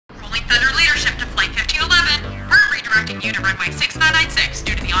you to runway 6996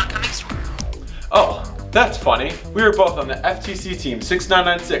 due to the oncoming storm. Oh, that's funny. We were both on the FTC team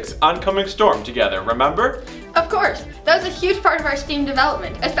 6996 oncoming storm together, remember? Of course. That was a huge part of our STEAM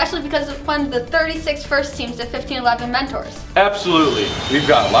development, especially because it funded the 36 first teams to 1511 mentors. Absolutely. We've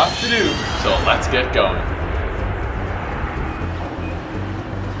got lots to do, so let's get going.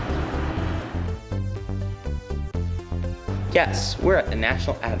 Yes, we're at the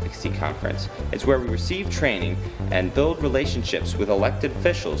National Advocacy Conference. It's where we receive training and build relationships with elected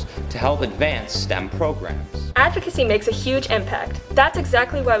officials to help advance STEM programs. Advocacy makes a huge impact. That's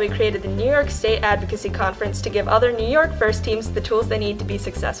exactly why we created the New York State Advocacy Conference to give other New York First teams the tools they need to be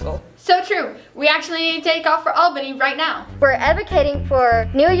successful. So true. We actually need to take off for Albany right now. We're advocating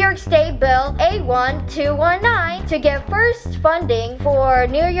for New York State Bill A1219 to get first funding for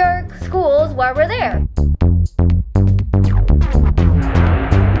New York schools while we're there.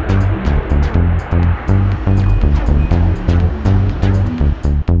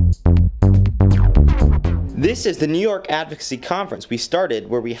 This is the New York Advocacy Conference we started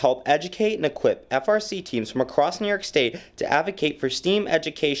where we help educate and equip FRC teams from across New York State to advocate for STEAM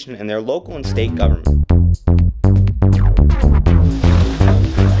education in their local and state government.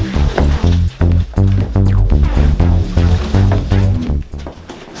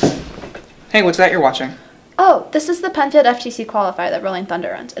 Hey, what's that you're watching? Oh, this is the Penfield FTC qualifier that Rolling Thunder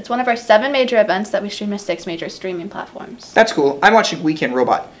runs. It's one of our 7 major events that we stream to 6 major streaming platforms. That's cool. I'm watching Weekend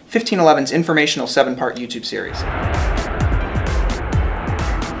Robot, 1511's informational 7-part YouTube series.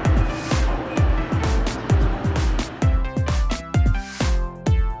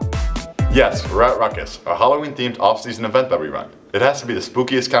 Yes, we're at Ruckus, a Halloween-themed off-season event that we run. It has to be the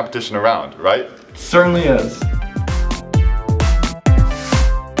spookiest competition around, right? It certainly is.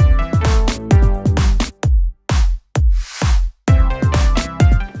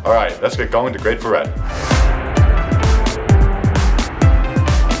 Alright, let's get going to Great for Red.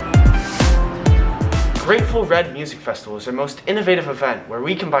 Grateful Red Music Festival is our most innovative event where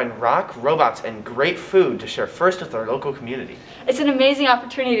we combine rock, robots, and great food to share first with our local community. It's an amazing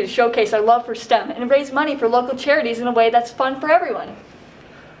opportunity to showcase our love for STEM and raise money for local charities in a way that's fun for everyone.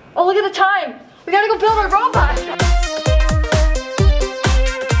 Oh, look at the time! We gotta go build our robot!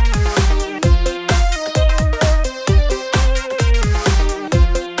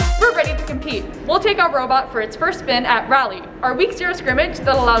 We'll take our robot for its first spin at Rally, our week 0 scrimmage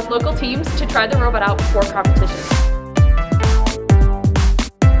that allows local teams to try the robot out before competition.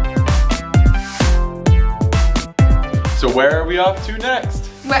 So where are we off to next?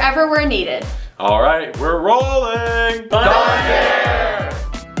 Wherever we're needed. All right, we're rolling! Thunder!